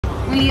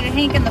We need a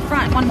Hank in the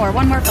front. One more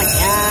flick.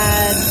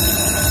 Yes.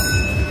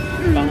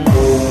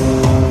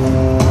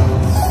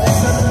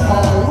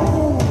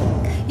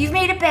 You've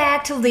made it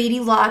back to Lady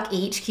Luck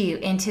HQ,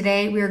 and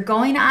today we are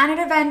going on an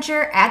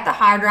adventure at the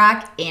Hard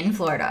Rock in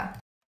Florida.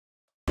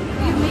 You've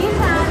made it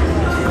on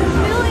 $1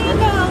 million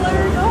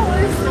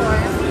dollar store.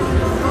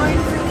 Going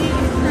for the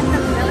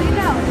 $1 million.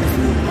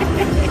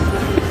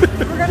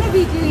 We're going to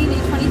be doing a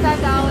 $25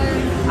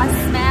 a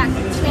smack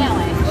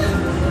challenge.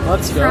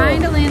 Let's go.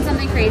 Trying to land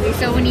something crazy.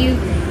 So when you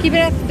keep it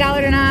at the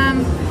dollar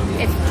denom,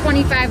 it's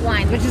 25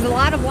 lines, which is a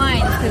lot of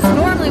lines because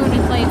normally when we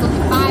play it's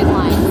only 5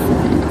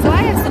 lines. So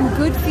I have some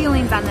good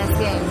feelings on this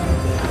game.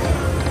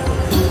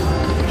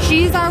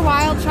 She's our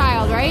wild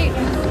child, right?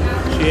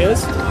 She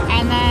is.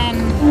 And then,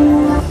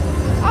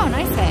 oh,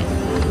 nice hit.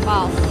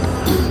 Well,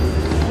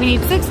 we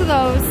need 6 of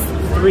those.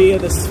 3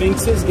 of the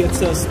Sphinxes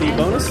gets us the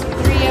bonus. 3 of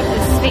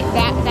the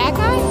that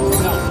guy?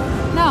 No.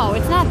 No,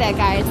 it's not that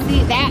guy.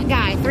 It's that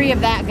guy. 3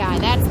 of that guy.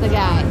 That's the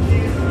guy.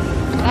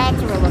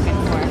 That's what we're looking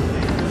for.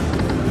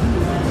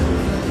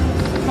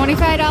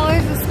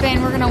 $25 a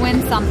spin. We're gonna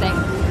win something.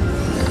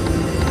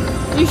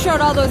 You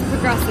showed all those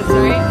progressives,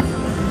 right?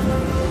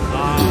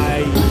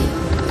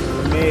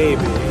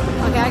 Maybe.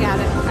 Okay, I got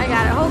it. I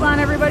got it. Hold on,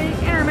 everybody.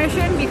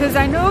 Intermission, because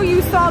I know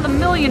you saw the $1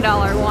 million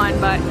one,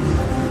 but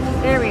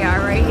there we are,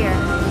 right here.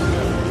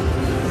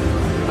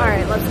 All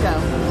right, let's go.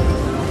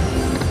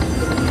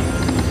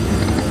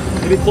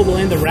 Maybe cool to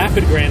land the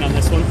Rapid Grand on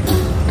this one.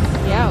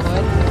 Yeah, it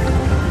would.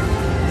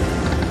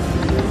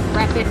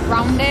 Rapid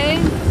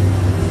Grande.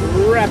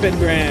 Rapid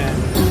Grand.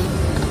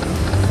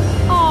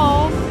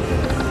 Oh,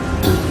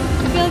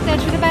 I feel like that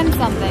should have been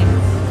something.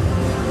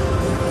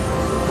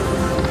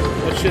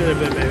 What should it have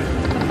been, baby?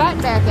 The butt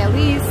deck, at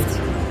least.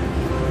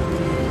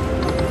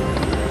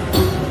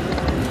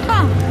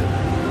 Huh.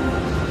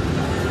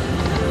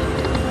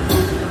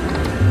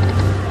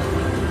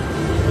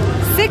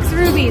 Six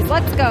rubies.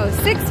 Let's go.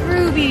 6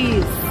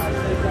 rubies.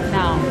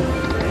 No.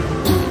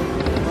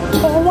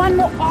 Oh, one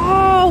more.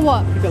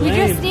 Oh, you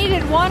just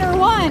needed 1 or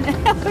 1.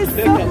 That was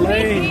Pick so a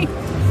lane. easy.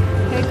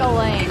 Pick a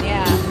lane,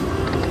 yeah.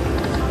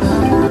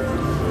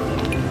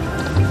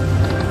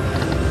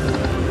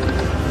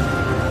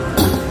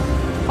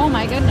 Oh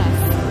my goodness.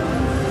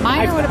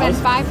 Mine would have been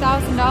 $5,000.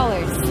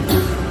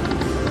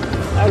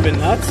 That would have been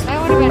nuts. That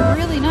would have been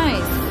really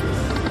nice.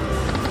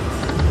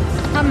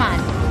 Come on.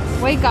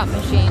 Wake up,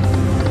 machine.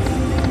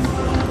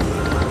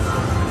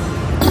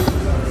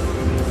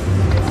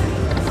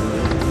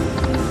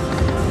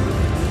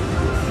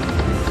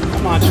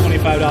 Come on,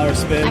 $25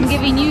 spins. I'm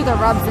giving you the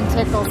rubs and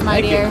tickles,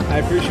 my dear. Thank you. I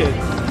appreciate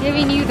it.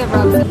 Giving you the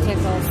rubs and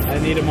tickles. I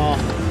need them all.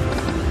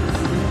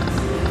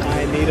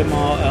 I need them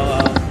all,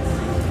 LL.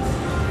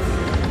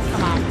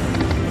 Come on.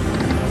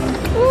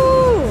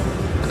 Woo!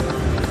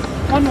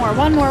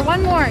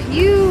 One more.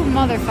 You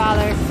mother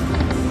father.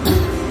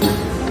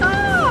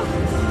 Ah!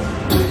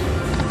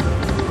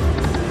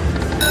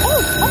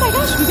 Oh my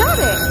gosh, we got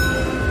it!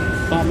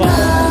 Bum, bum.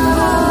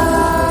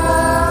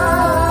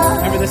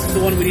 Remember, this is the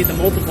one we need the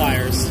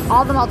multipliers.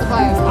 All the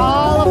multipliers.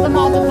 All of the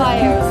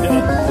multipliers.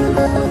 Yeah.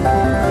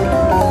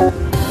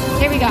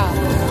 Here we go.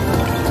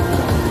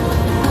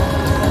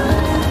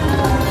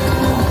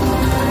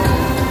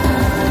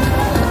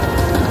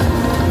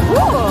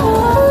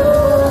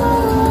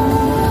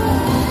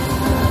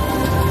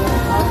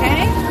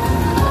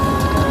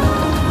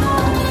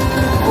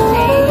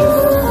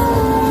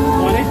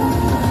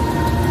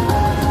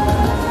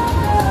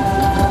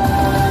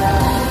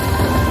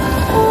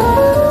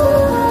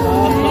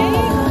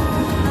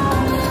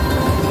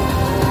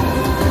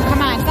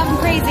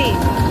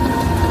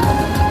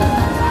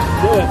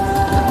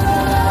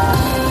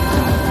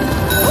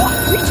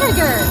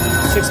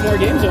 More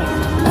games on.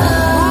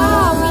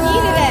 Wow, we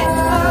needed it.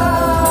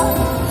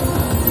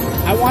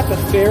 I want the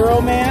Pharaoh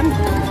Man.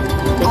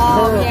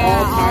 Oh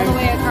yeah, all the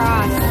way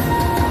across.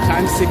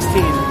 Times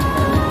 16.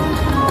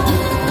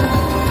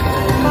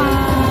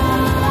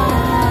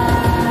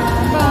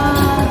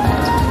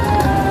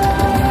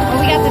 Oh,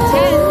 we got the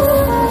 10s.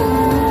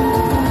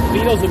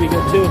 Beatles will be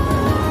good too.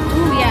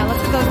 Ooh yeah,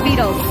 let's get those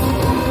Beatles.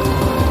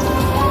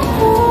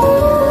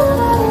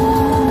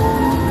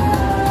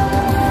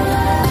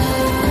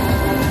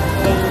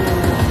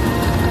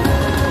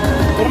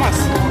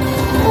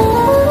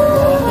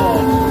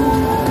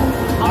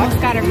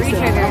 Got a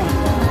re-trigger.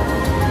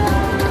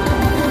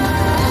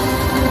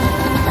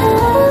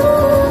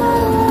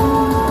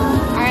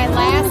 Alright,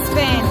 last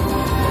spin.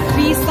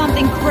 Be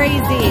something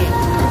crazy.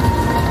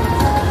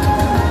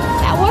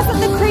 That wasn't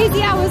the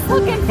crazy I was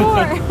looking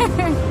for.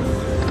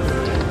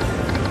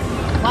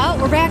 Well,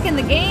 we're back in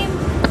the game.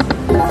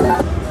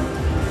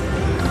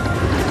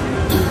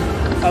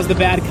 That was the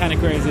bad kind of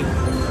crazy.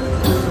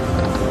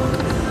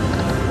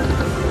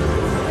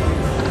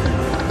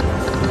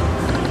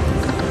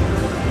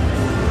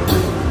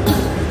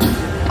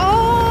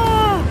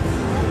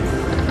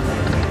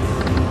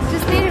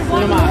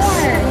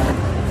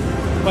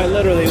 Quite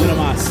literally, uno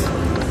más.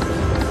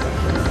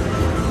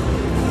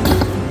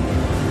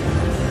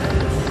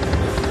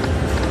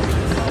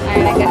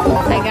 Alright,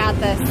 I got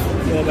this.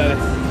 Feel buddy.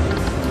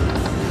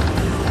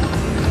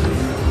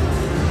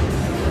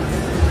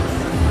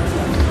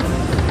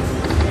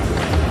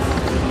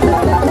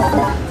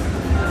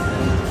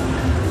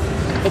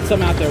 Put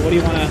some out there. What do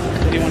you wanna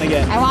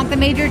get? I want the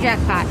major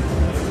jackpot.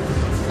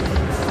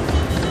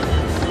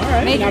 All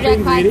right, Major not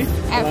being jackpot greedy.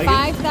 at I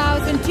like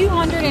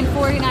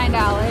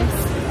 $5,249.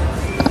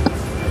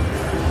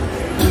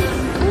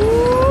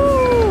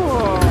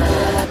 Ooh,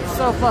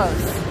 so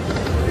close.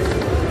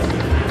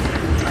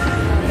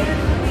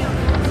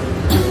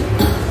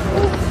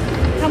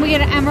 Can we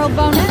get an emerald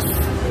bonus?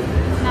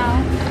 No.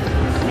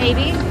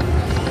 Maybe.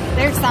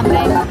 There's something.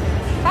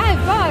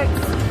 $5.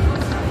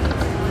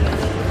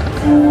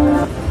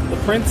 The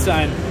Prince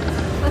sign. The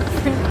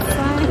Prince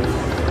sign.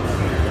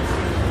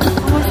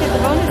 Almost hit the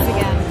bonus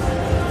again.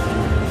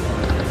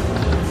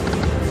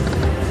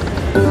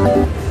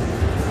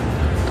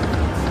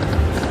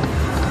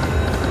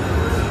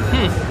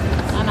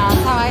 I know,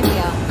 that's how I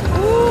feel.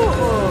 Ooh.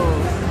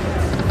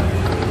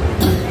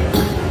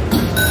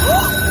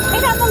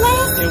 It got the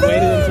last spin. It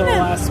waited until the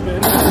last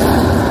spin.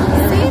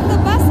 Save the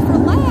best for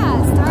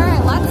last. All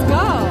right, let's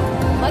go.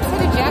 Let's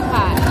hit a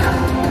jackpot.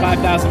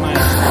 5,000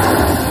 minus.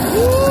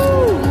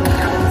 Woo!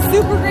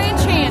 Super grand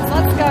chance.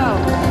 Let's go.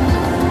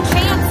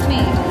 Chance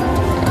me.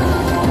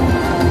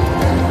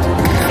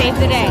 Save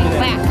the day.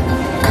 Whack.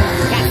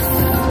 Yes.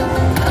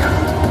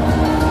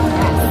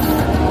 Yes.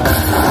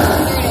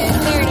 There it is.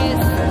 There it is.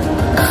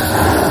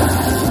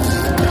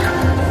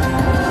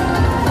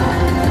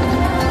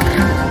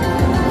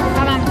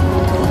 Come on.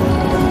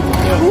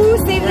 Ooh,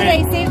 save the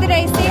day. Save the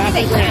day. Save the day.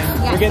 Rapid grand.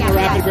 We're getting the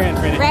rapid grand,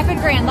 Franny. Rapid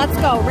grand. Let's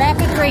go.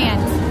 Rapid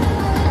grand.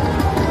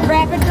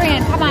 Rapid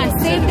grand. Come on.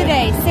 Save the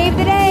day. Save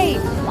the day.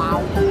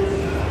 Wow.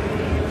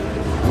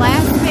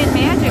 Last spin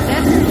magic,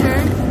 that's for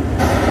sure.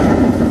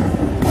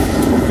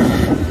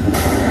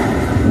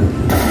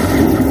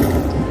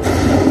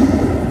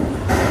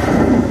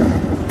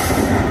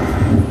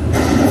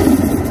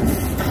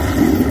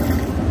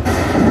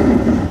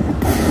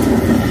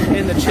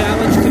 And the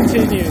challenge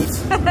continues.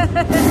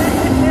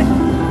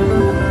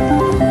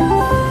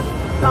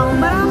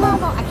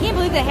 I can't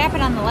believe that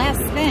happened on the last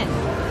spin.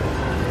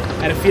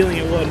 I had a feeling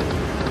it would.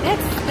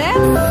 That's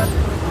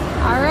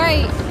all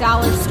right.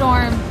 Dollar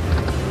Storm.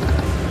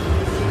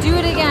 Do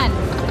it again.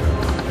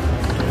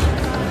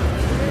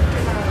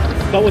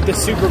 But with the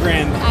super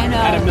grand I know.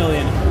 at $1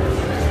 million.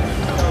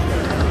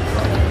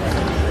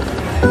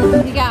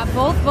 We got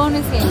both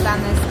bonus games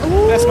on this.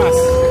 Ooh, That's nice.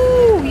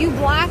 you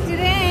blocked it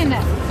in.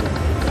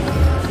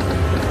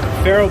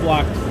 Pharaoh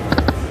blocked.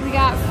 We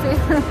got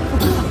Pharaoh.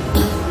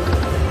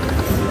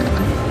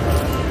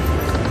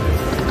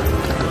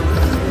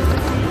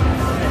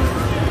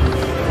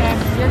 Okay,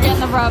 you're getting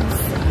the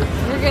rubs.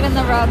 You're getting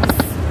the rubs.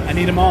 I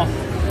need them all.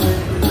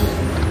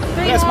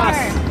 3 That's more.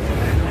 nice.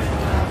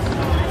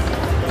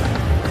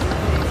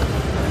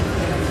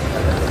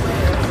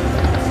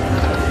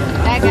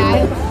 That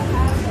guy.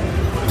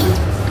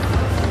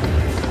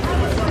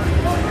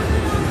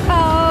 Oh.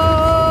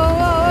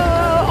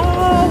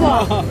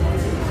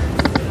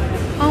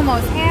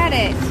 Almost had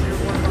it.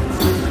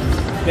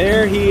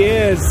 There he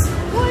is.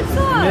 What's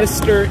up?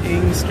 Mr.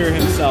 Inkster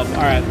himself.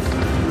 All right.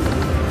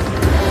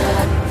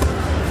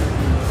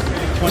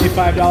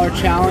 $25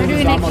 challenge We're is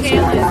doing a almost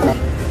challenge. over.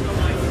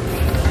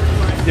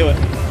 Do it.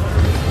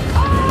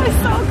 Oh, it's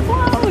so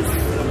close.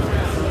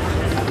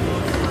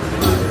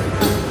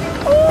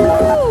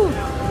 Ooh.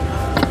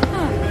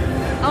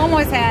 Huh.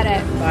 Almost had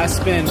it. Last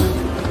spin. Do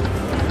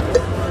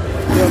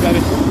it,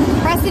 baby.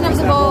 Pressing of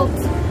the that bolt.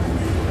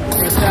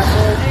 Press that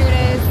bolt. There it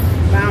is.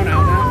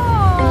 Now.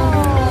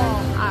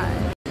 Oh.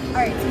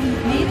 Alright, so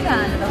we've made it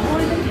on to the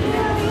more than $1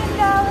 million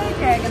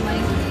Dragon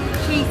Link,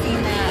 chasing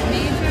that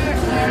major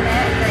and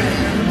that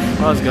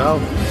green. Let's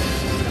go.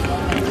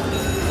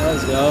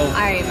 Let's go.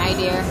 Alright, my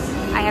dear.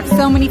 I have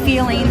so many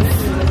feelings.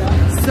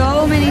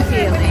 So many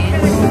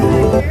feelings.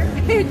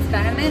 It's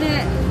been a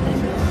minute.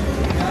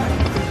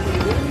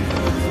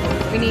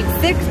 We need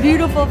 6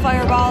 beautiful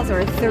fireballs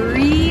or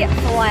 3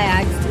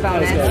 flags to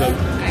bonus.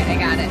 Alright, I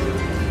got it.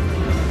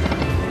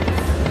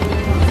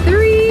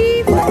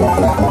 3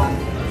 flags.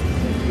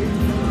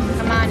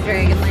 Come on,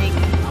 Dragon Link.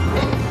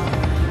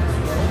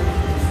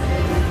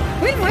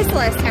 When was the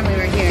last time we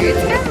were here?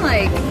 It's been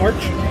like... March?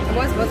 It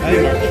was I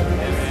think March.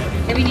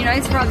 I mean, you know,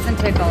 it's rubs and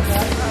tickles.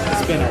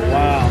 It's been a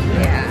while.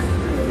 Yeah.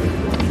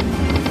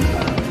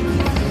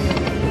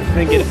 I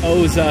think it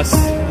owes us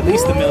at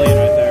least $1 million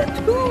right there.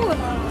 Ooh.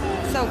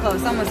 So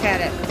close, almost had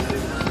it.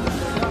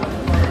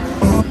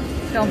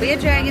 Don't be a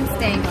dragon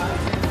stink.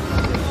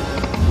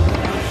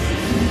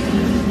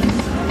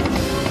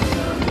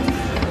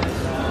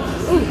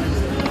 Ooh.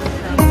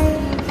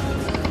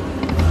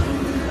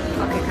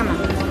 Okay, come on.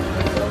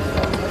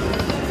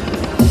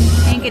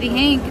 Hankety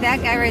Hank,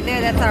 that guy right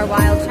there, that's our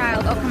wild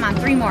child. Oh, come on,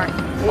 3 more.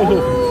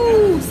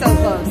 Ooh, so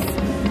close.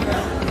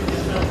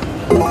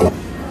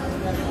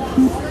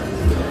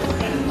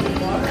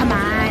 Come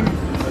on.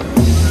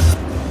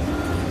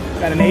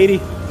 Got an 80.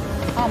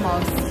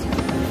 Almost.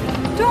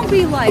 Don't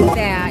be like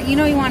that. You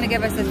know you want to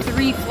give us a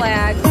 3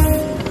 flags.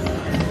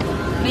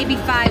 Maybe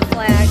 5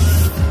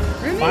 flags.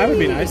 Roomy. 5 would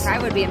be nice.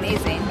 5 would be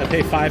amazing. I'd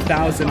pay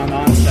 $5,000 on the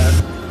onset.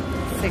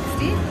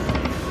 60.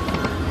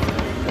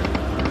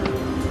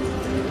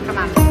 Come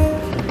on.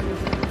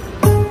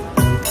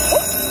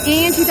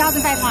 And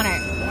 2,500.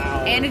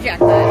 Wow. And a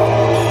jackpot.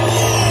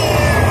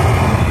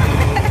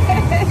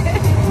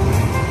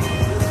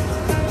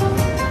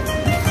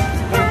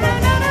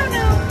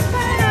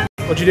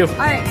 What'd you do?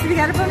 Alright, so we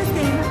got a bonus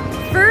game.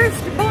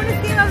 First bonus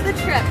game of the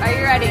trip. Are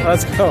you ready?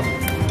 Let's go.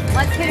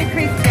 Let's hit a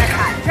crazy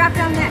jackpot. Drop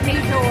down that major.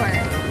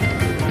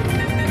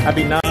 I'd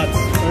be nuts.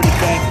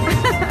 30K.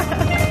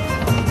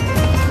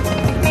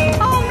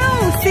 Oh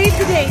no! Save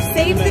the day!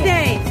 Save the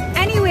day!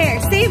 Anywhere!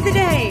 Save the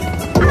day!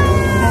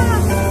 Ah!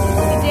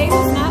 The day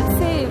was not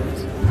saved.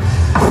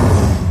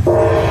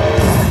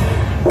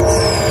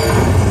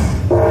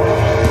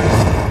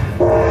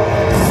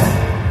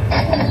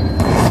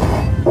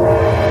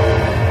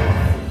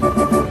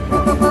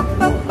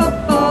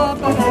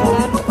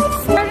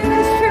 Starting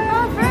this trip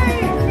off right!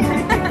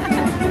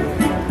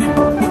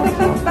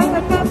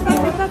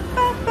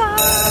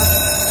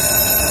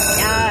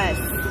 Yes!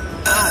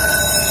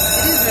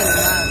 It is really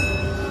loud.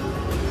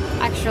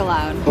 Extra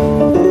loud.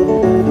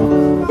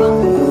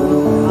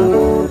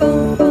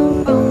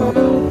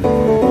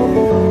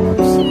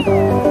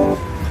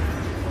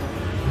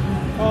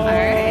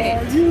 Alright.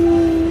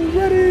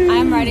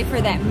 I'm ready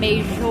for that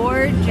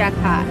major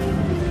jackpot.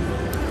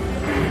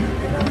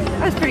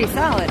 That was pretty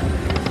solid.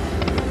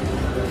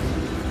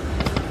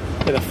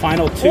 Okay, the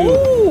final 2.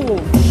 Ooh!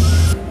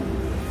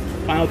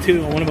 Final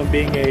 2, one of them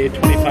being a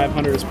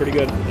 2,500 is pretty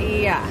good.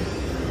 Yeah.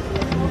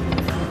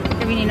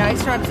 Giving you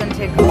nice rubs and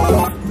tickles.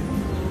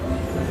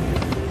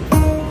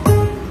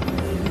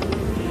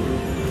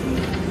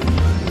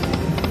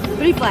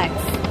 Booty flex.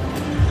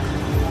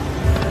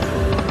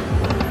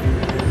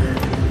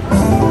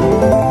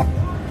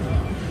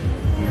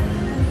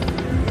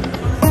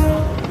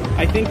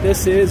 I think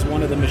this is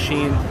one of the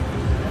machine.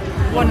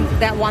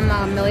 That won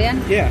the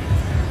million? Yeah.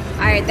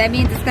 Alright, that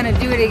means it's gonna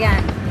do it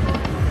again.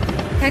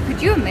 Okay,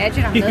 could you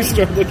imagine a You million?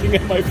 start looking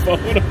at my phone.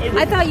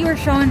 I thought you were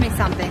showing me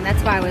something.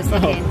 That's why I was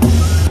looking.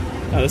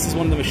 No, this is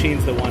one of the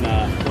machines that won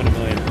a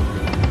million.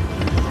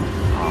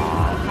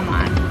 Oh, come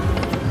on.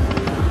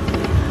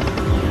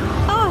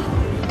 Oh,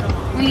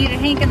 we need a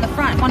Hank in the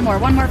front. One more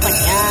flag.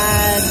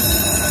 Yes.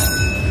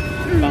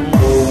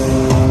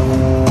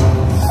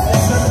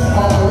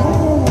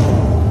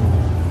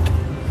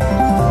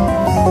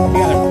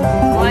 Together.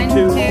 1,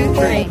 2,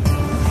 3.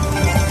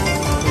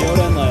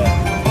 Yoda and Leia.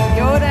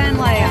 Yoda and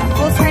Leia.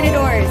 Full screen of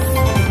doors.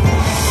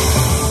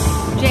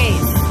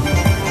 Jace.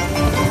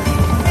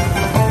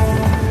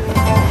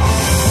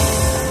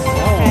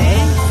 Okay.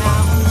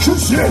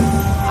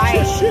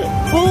 Now. Shit.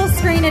 Full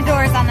screen of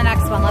doors on the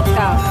next one. Let's go.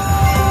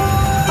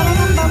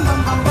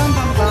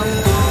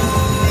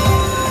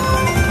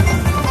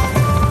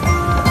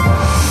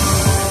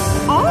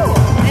 Oh,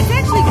 it's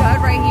actually good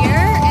right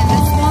here, and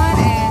this one,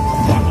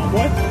 and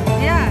What?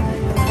 yeah,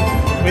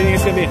 What do you think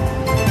it's gonna be?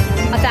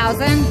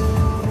 1,000.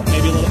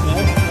 Maybe a little no?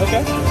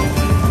 Okay.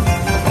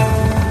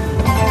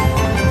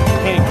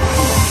 Hey.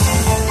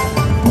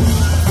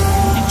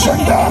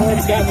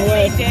 It's got in the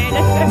way. They did,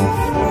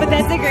 but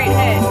that's a great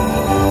hit.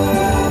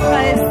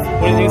 Because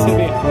What do you think it's gonna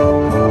be?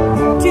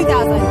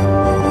 2,000.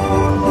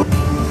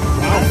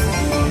 Wow.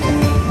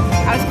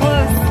 I was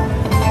close.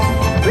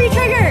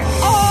 Re-trigger.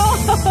 Oh.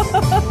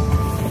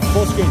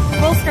 Full screen.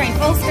 Full screen.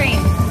 Full screen.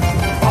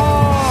 Oh.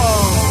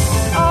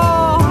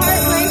 Oh,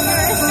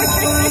 heartbreaker.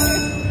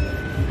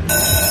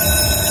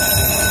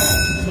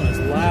 This one is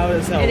loud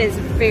as hell. It is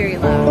very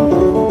loud.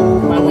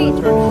 My Wait.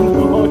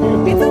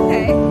 turn. It's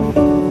okay.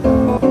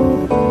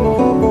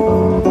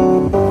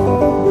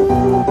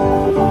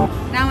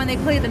 Now when they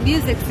play the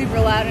music super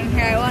loud in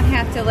here, I won't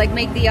have to like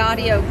make the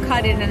audio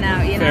cut in and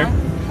out, you know? Fair.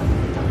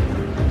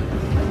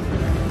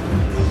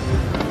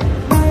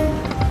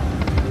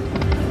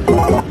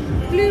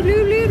 Blue,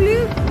 blue, blue,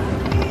 blue.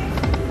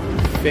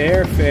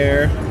 Fair.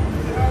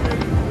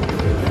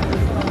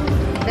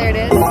 There it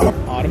is.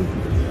 Autumn.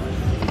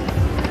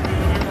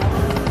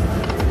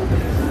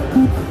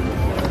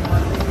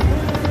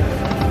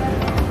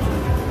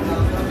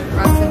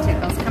 Rubs and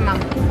tickles. Come on.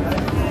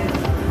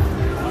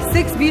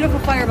 6 beautiful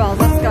fireballs.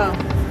 Let's go.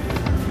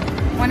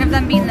 One of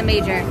them being the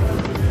major.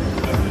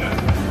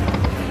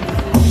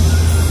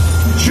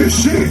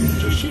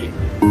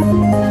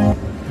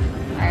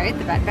 Alright,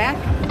 the bet back.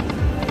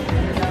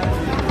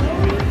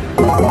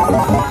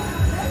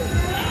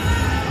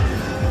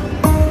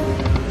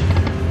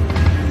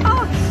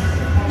 Oh!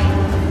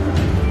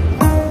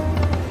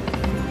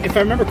 If I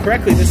remember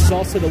correctly, this is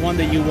also the one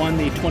that you won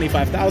the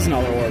 $25,000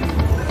 award.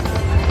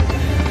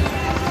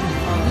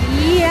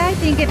 Yeah, I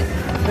think it...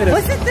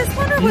 Was it this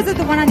one or was it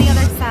the one on the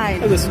other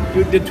side? Oh, this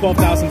you did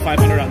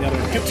 12,500 on the other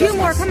one. Two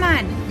more, come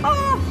on.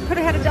 Oh, could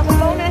have had a double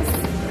bonus.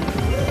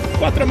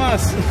 Cuatro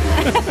más.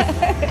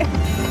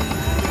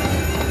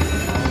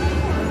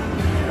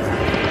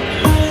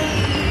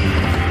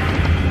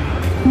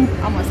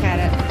 Almost had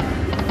it.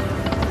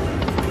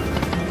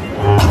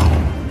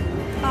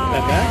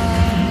 That back?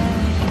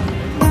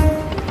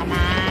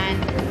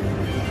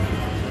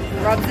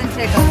 Rubs and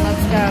tickles.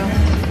 Let's go.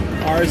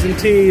 R's and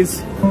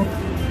T's.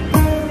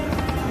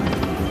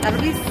 That'll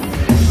be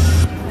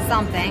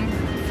something.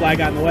 Flag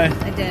got in the way.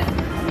 I did.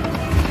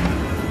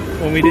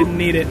 When we didn't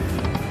need it.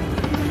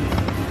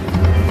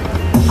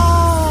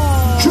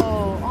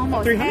 Oh,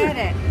 almost had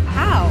it.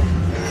 How?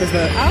 Because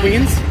the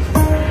queens?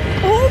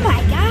 Oh my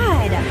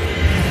god.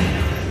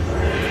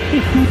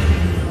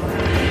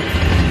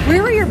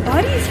 Where were your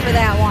buddies for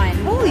that one?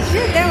 Holy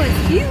shit, that was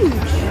huge.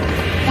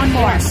 One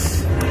more. Yes.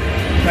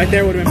 Right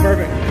there would have been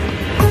perfect.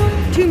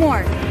 2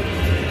 more.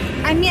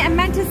 I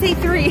meant to say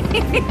 3.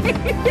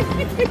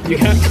 You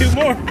got 2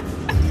 more.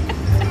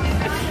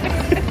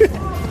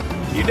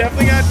 You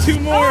definitely got 2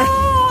 more.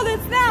 Oh,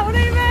 that's not what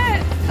I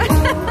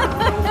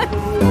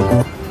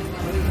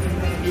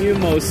meant. You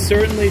most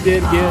certainly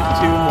did get 2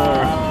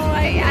 more. Oh,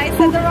 I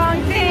said the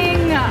wrong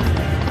thing.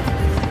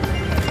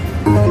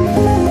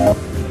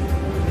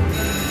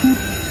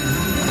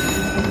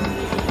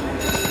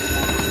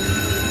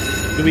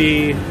 Do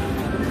we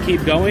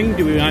keep going?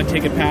 Do we want to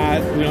take it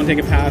past? We don't take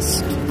it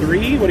past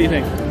 3? What do you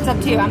think? It's up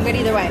to you. I'm good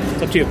either way.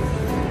 It's up to you.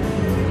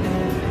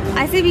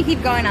 I say we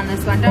keep going on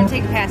this one. Don't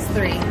take it past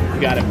 3. You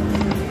got it.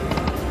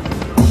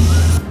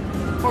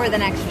 For the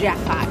next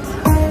jackpot.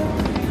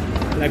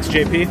 Next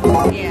JP?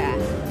 Yeah.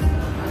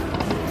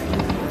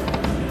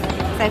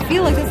 I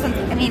feel like this one,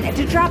 I mean,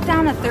 to drop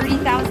down a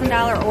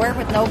 $30,000 orb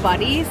with no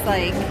buddies,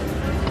 like...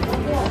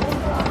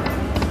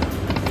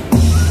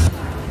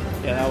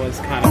 Yeah, that was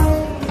kind of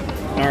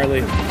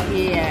gnarly.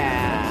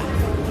 Yeah.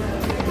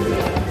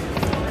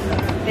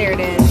 There it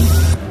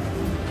is.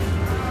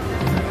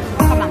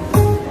 Come on.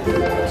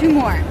 2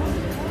 more.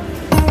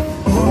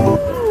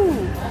 Ooh.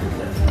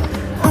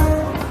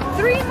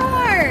 3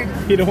 more.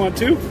 You don't want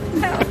 2?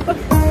 No.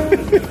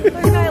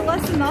 Learned my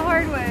lesson the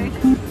hard way.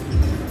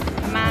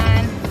 Come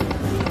on.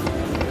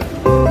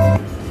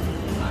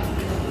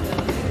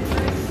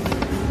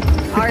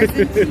 R's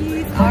and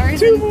T's. R's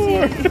 2 and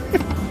more. T's.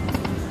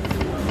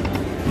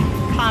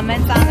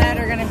 Comments on that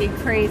are gonna be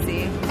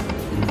crazy.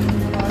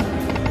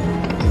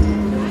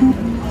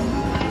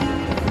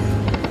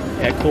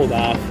 Yeah, it cooled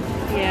off.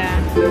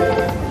 Yeah.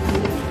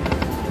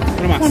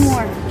 One more. 1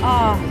 more.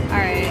 Oh,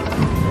 alright.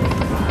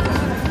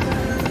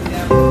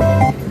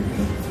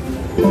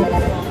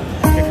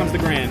 Here comes the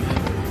grand.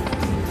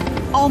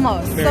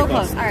 Almost. Very so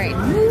close. close. Alright,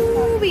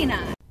 moving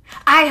on.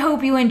 I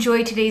hope you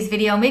enjoyed today's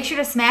video. Make sure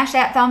to smash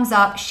that thumbs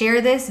up, share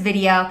this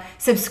video,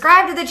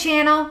 subscribe to the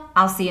channel.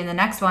 I'll see you in the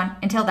next one.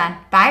 Until then,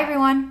 bye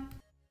everyone.